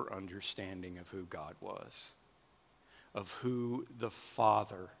your understanding of who God was, of who the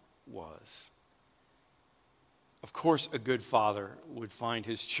Father was. Of course, a good father would find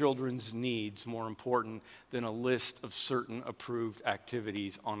his children's needs more important than a list of certain approved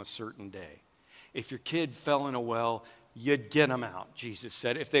activities on a certain day. If your kid fell in a well, you'd get them out, Jesus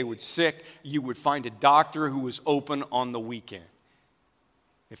said. If they were sick, you would find a doctor who was open on the weekend.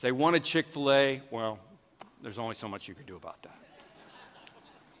 If they wanted Chick-fil-A, well, there's only so much you can do about that.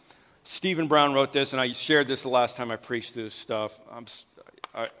 Stephen Brown wrote this, and I shared this the last time I preached this stuff.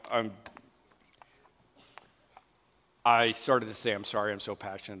 I started to say I'm sorry, I'm so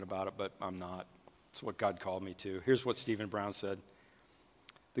passionate about it, but I'm not. It's what God called me to. Here's what Stephen Brown said.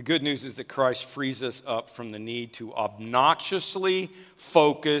 The good news is that Christ frees us up from the need to obnoxiously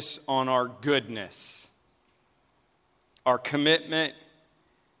focus on our goodness, our commitment,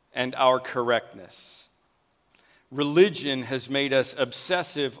 and our correctness. Religion has made us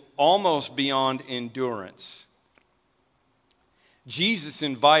obsessive almost beyond endurance. Jesus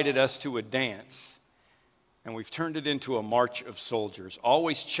invited us to a dance, and we've turned it into a march of soldiers,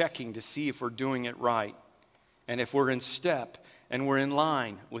 always checking to see if we're doing it right and if we're in step and we're in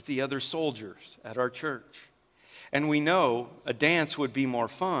line with the other soldiers at our church. And we know a dance would be more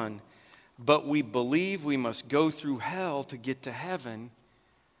fun, but we believe we must go through hell to get to heaven,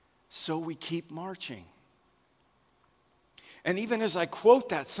 so we keep marching. And even as I quote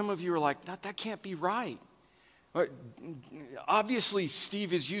that, some of you are like, that can't be right. Obviously,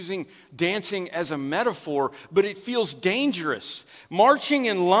 Steve is using dancing as a metaphor, but it feels dangerous. Marching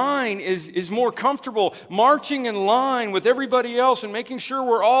in line is more comfortable. Marching in line with everybody else and making sure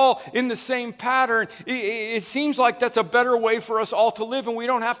we're all in the same pattern, it seems like that's a better way for us all to live, and we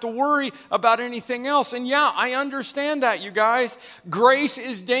don't have to worry about anything else. And yeah, I understand that, you guys. Grace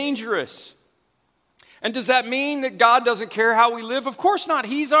is dangerous. And does that mean that God doesn't care how we live? Of course not.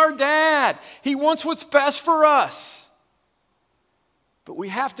 He's our dad. He wants what's best for us. But we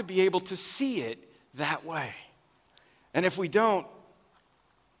have to be able to see it that way. And if we don't,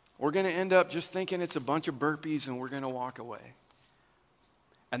 we're going to end up just thinking it's a bunch of burpees and we're going to walk away.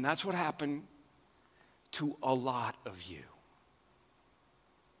 And that's what happened to a lot of you.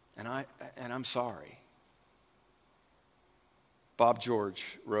 And I'm sorry. Bob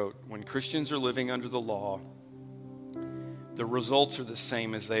George wrote, when Christians are living under the law, the results are the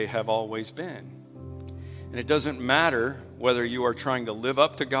same as they have always been. And it doesn't matter whether you are trying to live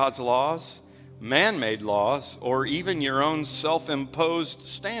up to God's laws man-made laws, or even your own self-imposed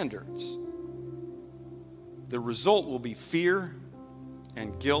standards. The result will be fear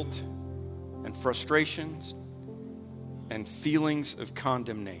and guilt and frustrations and feelings of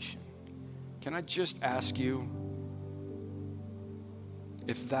condemnation. Can I just ask you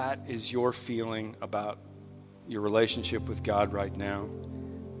if that is your feeling about your relationship with God right now?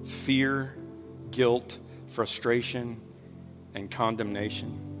 Fear, guilt, frustration, and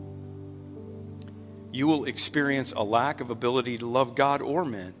condemnation. You will experience a lack of ability to love God or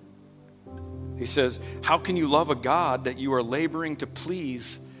men. He says, how can you love a God that you are laboring to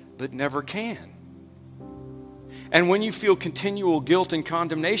please but never can? And when you feel continual guilt and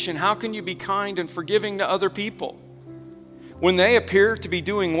condemnation, how can you be kind and forgiving to other people? When they appear to be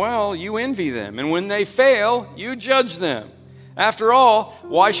doing well, you envy them. And when they fail, you judge them. After all,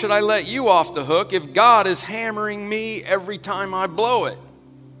 why should I let you off the hook if God is hammering me every time I blow it?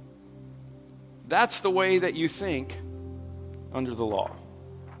 That's the way that you think under the law.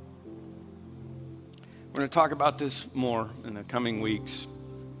 We're going to talk about this more in the coming weeks.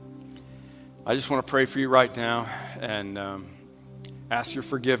 I just want to pray for you right now and ask your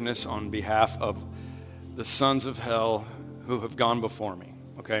forgiveness on behalf of the sons of hell who have gone before me,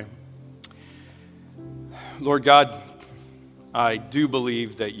 okay? Lord God, I do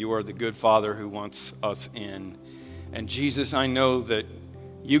believe that you are the good Father who wants us in. And Jesus, I know that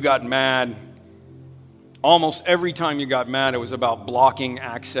you got mad. Almost every time you got mad, it was about blocking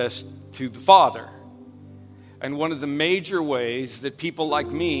access to the Father. And one of the major ways that people like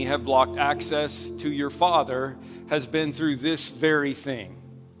me have blocked access to your Father has been through this very thing.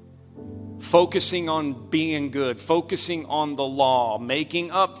 Focusing on being good, focusing on the law,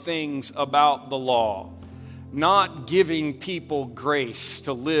 making up things about the law, not giving people grace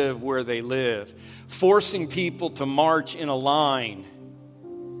to live where they live, forcing people to march in a line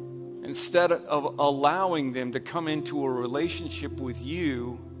instead of allowing them to come into a relationship with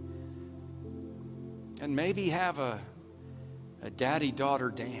you and maybe have a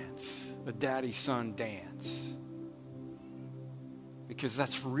daddy-daughter dance, a daddy-son dance. Because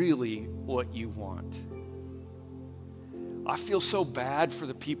that's really what you want. I feel so bad for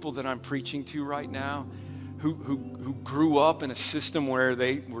the people that I'm preaching to right now who grew up in a system where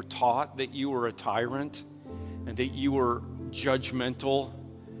they were taught that you were a tyrant and that you were judgmental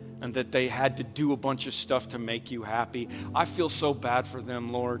and that they had to do a bunch of stuff to make you happy. I feel so bad for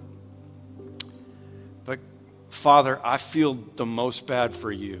them, Lord. But Father, I feel the most bad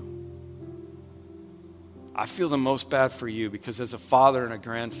for you. I feel the most bad for you because as a father and a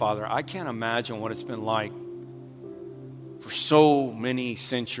grandfather, I can't imagine what it's been like for so many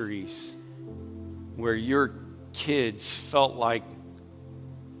centuries where your kids felt like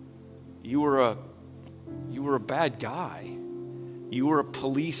you were a bad guy. You were a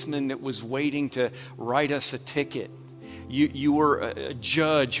policeman that was waiting to write us a ticket. You were a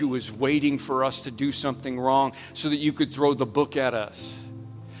judge who was waiting for us to do something wrong so that you could throw the book at us.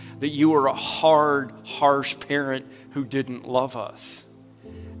 That you were a hard, harsh parent who didn't love us.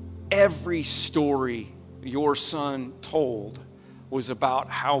 Every story your son told was about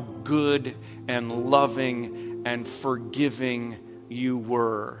how good and loving and forgiving you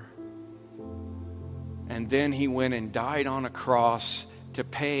were. And then he went and died on a cross to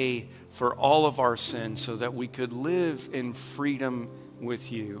pay for all of our sins so that we could live in freedom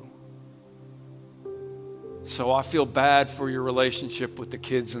with you. So I feel bad for your relationship with the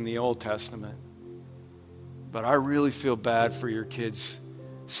kids in the Old Testament. But I really feel bad for your kids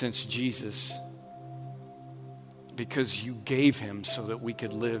since Jesus, because you gave him so that we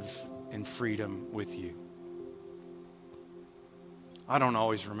could live in freedom with you. I don't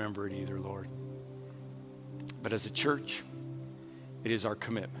always remember it either, Lord. But as a church, it is our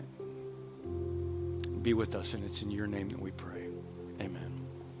commitment. Be with us, and it's in your name that we pray. Amen.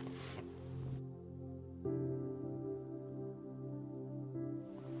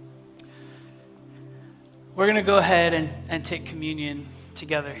 We're going to go ahead and take communion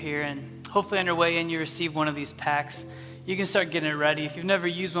together here. And hopefully on your way in, you receive one of these packs. You can start getting it ready. If you've never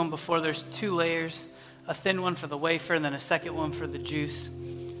used one before, there's 2 layers, a thin one for the wafer and then a second one for the juice.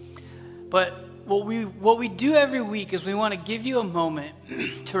 But what we do every week is we want to give you a moment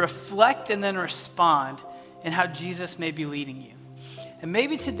to reflect and then respond in how Jesus may be leading you. And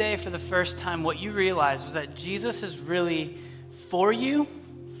maybe today, for the first time, what you realize was that Jesus is really for you,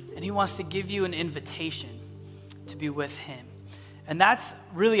 and he wants to give you an invitation to be with him. And that's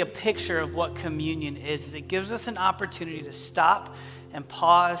really a picture of what communion is it gives us an opportunity to stop and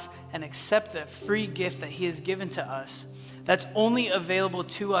pause and accept that free gift that he has given to us that's only available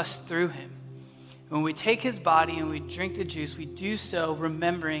to us through him. When we take his body and we drink the juice, we do so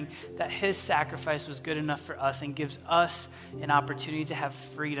remembering that his sacrifice was good enough for us and gives us an opportunity to have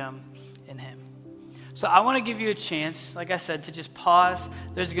freedom in him. So I want to give you a chance, like I said, to just pause.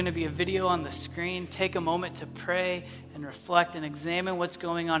 There's going to be a video on the screen. Take a moment to pray and reflect and examine what's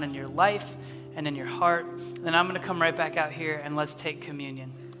going on in your life and in your heart. And then I'm going to come right back out here and let's take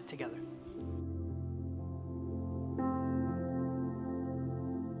communion together.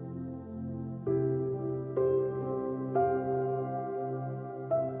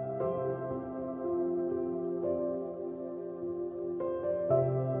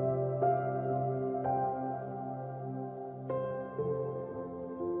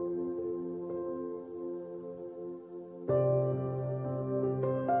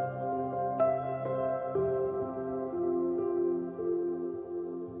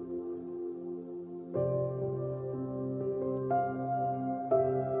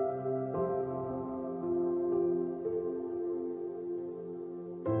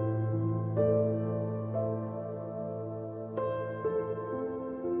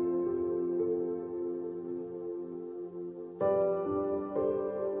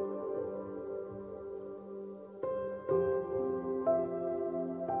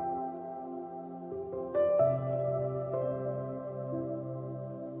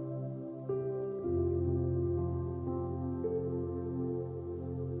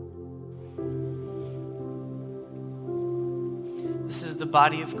 This is the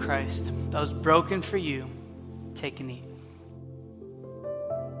body of Christ that was broken for you. Take and eat.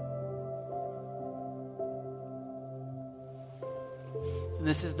 And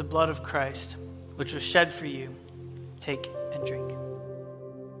this is the blood of Christ, which was shed for you. Take and drink.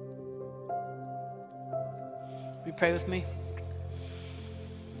 Will you pray with me?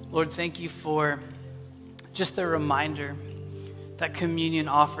 Lord, thank you for just the reminder that communion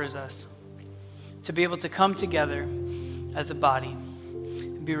offers us to be able to come together as a body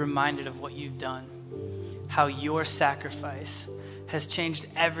and be reminded of what you've done, how your sacrifice has changed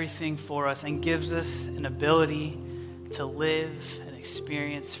everything for us and gives us an ability to live and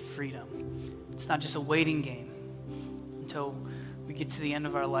experience freedom. It's not just a waiting game until we get to the end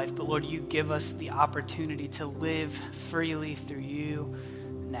of our life, but Lord, you give us the opportunity to live freely through you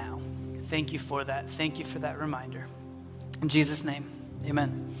now. Thank you for that. Thank you for that reminder. In Jesus' name,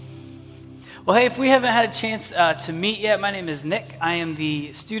 amen. Well, hey, if we haven't had a chance to meet yet, my name is Nick. I am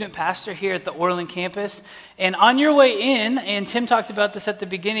the student pastor here at the Orland campus. And on your way in, and Tim talked about this at the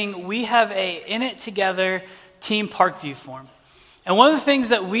beginning, we have a In It Together Team Parkview form. And one of the things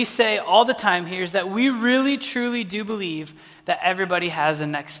that we say all the time here is that we really, truly do believe that everybody has a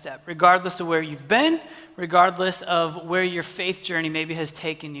next step, regardless of where you've been, regardless of where your faith journey maybe has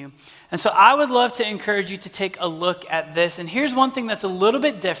taken you. And so I would love to encourage you to take a look at this. And here's one thing that's a little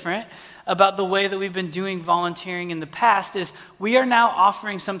bit different about the way that we've been doing volunteering in the past is we are now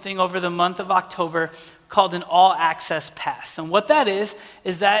offering something over the month of October called an All Access Pass. And what that is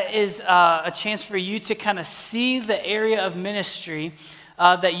a chance for you to kind of see the area of ministry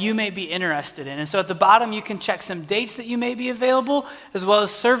that you may be interested in. And so at the bottom, you can check some dates that you may be available, as well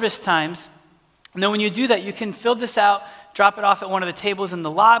as service times. And then when you do that, you can fill this out, drop it off at one of the tables in the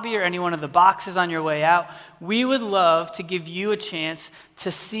lobby or any one of the boxes on your way out. We would love to give you a chance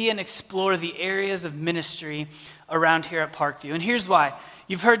to see and explore the areas of ministry around here at Parkview. And here's why.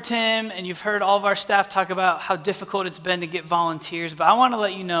 You've heard Tim and you've heard all of our staff talk about how difficult it's been to get volunteers, but I want to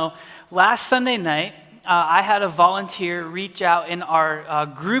let you know, last Sunday night, I had a volunteer reach out in our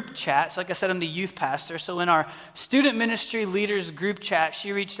group chat. So like I said, I'm the youth pastor. So in our student ministry leaders group chat,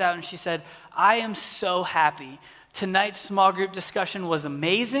 she reached out and she said, I am so happy. Tonight's small group discussion was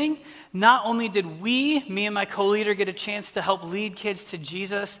amazing. Not only did me and my co-leader, get a chance to help lead kids to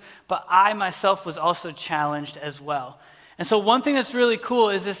Jesus, but I myself was also challenged as well. And so one thing that's really cool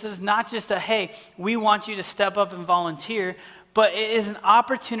is this is not just a, hey, we want you to step up and volunteer, but it is an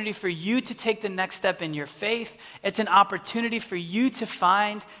opportunity for you to take the next step in your faith. It's an opportunity for you to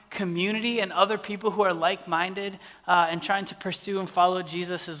find community and other people who are like-minded and trying to pursue and follow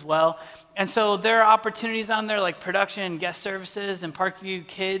Jesus as well. And so there are opportunities on there like production and guest services and Parkview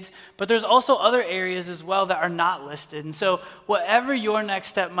Kids, but there's also other areas as well that are not listed. And so whatever your next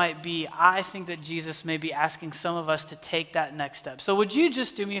step might be, I think that Jesus may be asking some of us to take that next step. So would you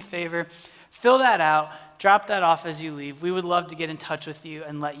just do me a favor? Fill that out, drop that off as you leave. We would love to get in touch with you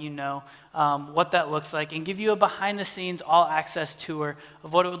and let you know what that looks like and give you a behind-the-scenes, all-access tour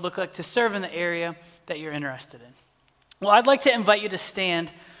of what it would look like to serve in the area that you're interested in. Well, I'd like to invite you to stand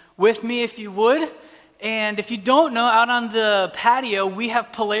with me if you would. And if you don't know, out on the patio, we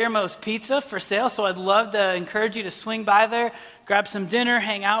have Palermo's Pizza for sale, so I'd love to encourage you to swing by there, grab some dinner,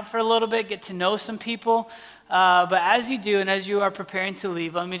 hang out for a little bit, get to know some people. But as you do and as you are preparing to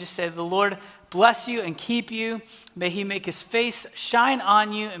leave, let me just say the Lord bless you and keep you. May he make his face shine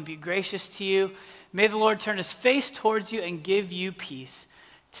on you and be gracious to you. May the Lord turn his face towards you and give you peace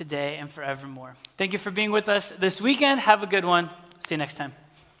today and forevermore. Thank you for being with us this weekend. Have a good one. See you next time.